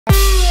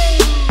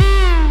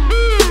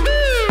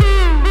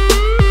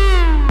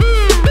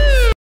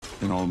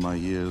all my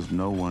years,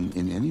 no one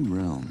in any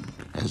realm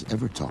has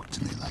ever talked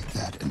to me like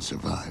that and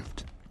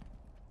survived.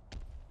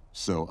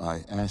 So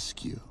I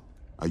ask you,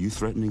 are you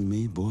threatening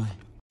me, boy?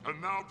 And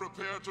now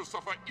prepare to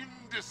suffer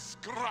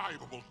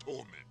indescribable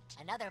torment.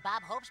 Another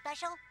Bob Hope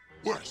special?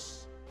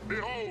 Worse.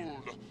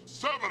 Behold,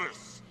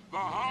 Saddest, the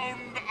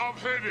Hound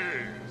of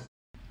Hades.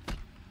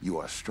 You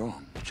are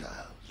strong,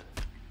 child.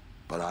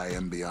 But I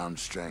am beyond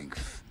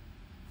strength.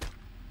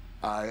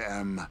 I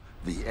am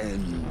the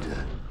end.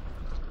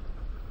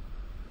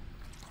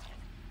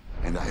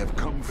 And I have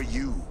come for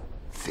you,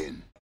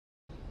 Finn.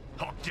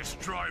 Hulk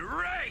destroy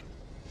Ray!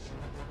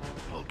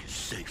 Hulk is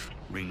safe.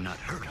 Ring not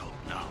hurt Hulk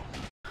now.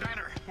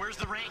 Banner, where's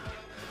the ring?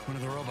 One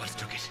of the robots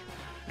took it.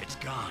 It's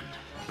gone.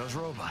 Those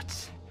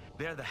robots,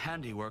 they're the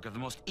handiwork of the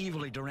most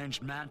evilly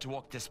deranged man to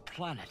walk this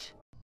planet.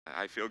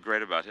 I feel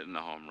great about hitting the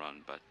home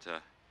run, but,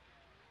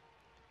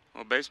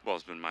 well,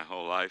 baseball's been my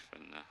whole life,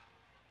 and,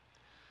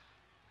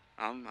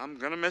 I'm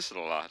gonna miss it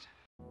a lot.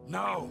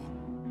 No!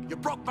 You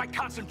broke my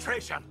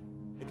concentration!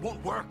 It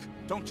won't work.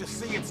 Don't you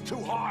see? It's too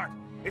hard.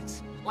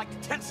 It's like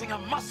tensing a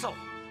muscle.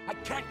 I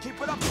can't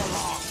keep it up for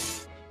long.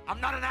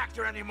 I'm not an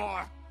actor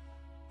anymore.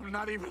 I'm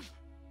not even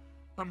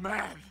a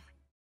man.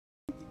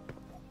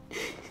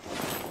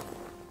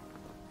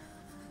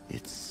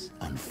 It's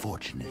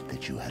unfortunate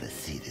that you had to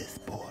see this,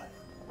 boy.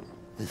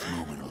 This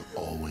moment will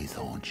always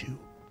haunt you.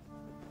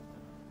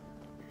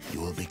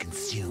 You will be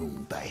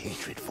consumed by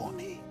hatred for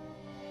me.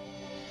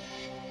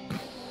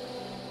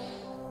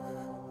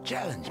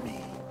 Challenge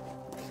me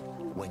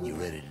when you're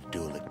ready to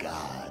duel a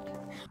god.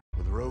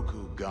 With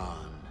Roku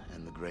gone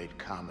and the great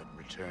comet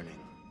returning,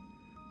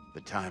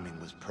 the timing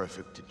was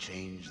perfect to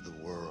change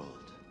the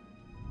world.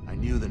 I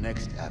knew the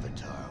next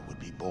Avatar would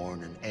be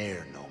born an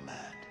air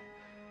nomad.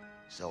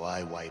 So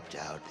I wiped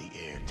out the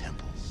air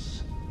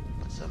temples.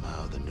 But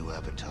somehow the new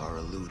Avatar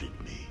eluded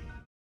me.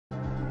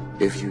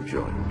 If you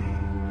join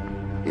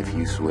me, if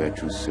you swear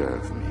to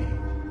serve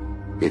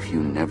me, if you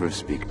never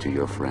speak to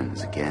your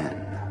friends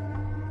again,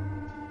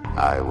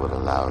 I will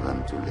allow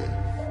them to live.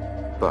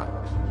 But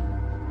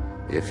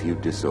if you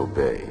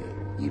disobey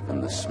even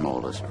the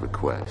smallest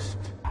request,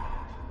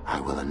 I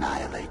will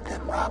annihilate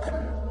them, Robin.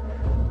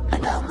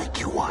 And I'll make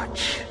you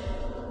watch.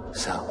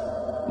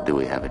 So, do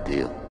we have a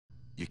deal?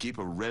 You keep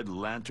a Red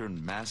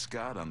Lantern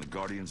mascot on the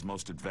Guardian's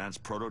most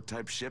advanced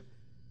prototype ship?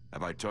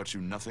 Have I taught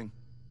you nothing?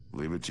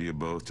 Leave it to you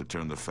both to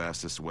turn the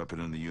fastest weapon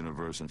in the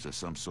universe into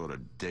some sort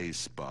of day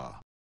spa.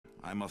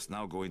 I must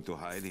now go into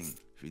hiding.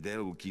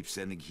 Fidel will keep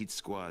sending hit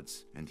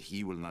squads, and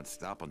he will not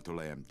stop until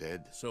I am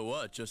dead. So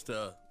what, just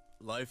a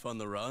life on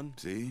the run?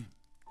 See?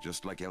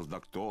 Just like El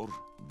Doctor,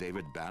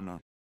 David Banner.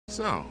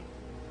 So,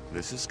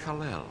 this is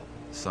Kal-El,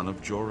 son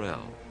of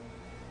Jor-El.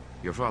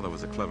 Your father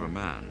was a clever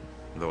man,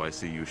 though I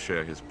see you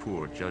share his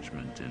poor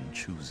judgment in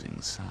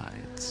choosing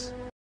sides.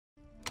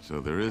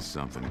 So there is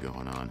something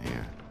going on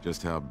here.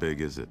 Just how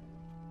big is it?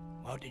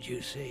 What did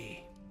you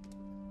see?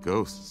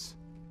 Ghosts.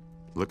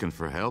 Looking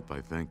for help,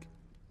 I think.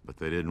 But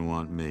they didn't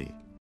want me.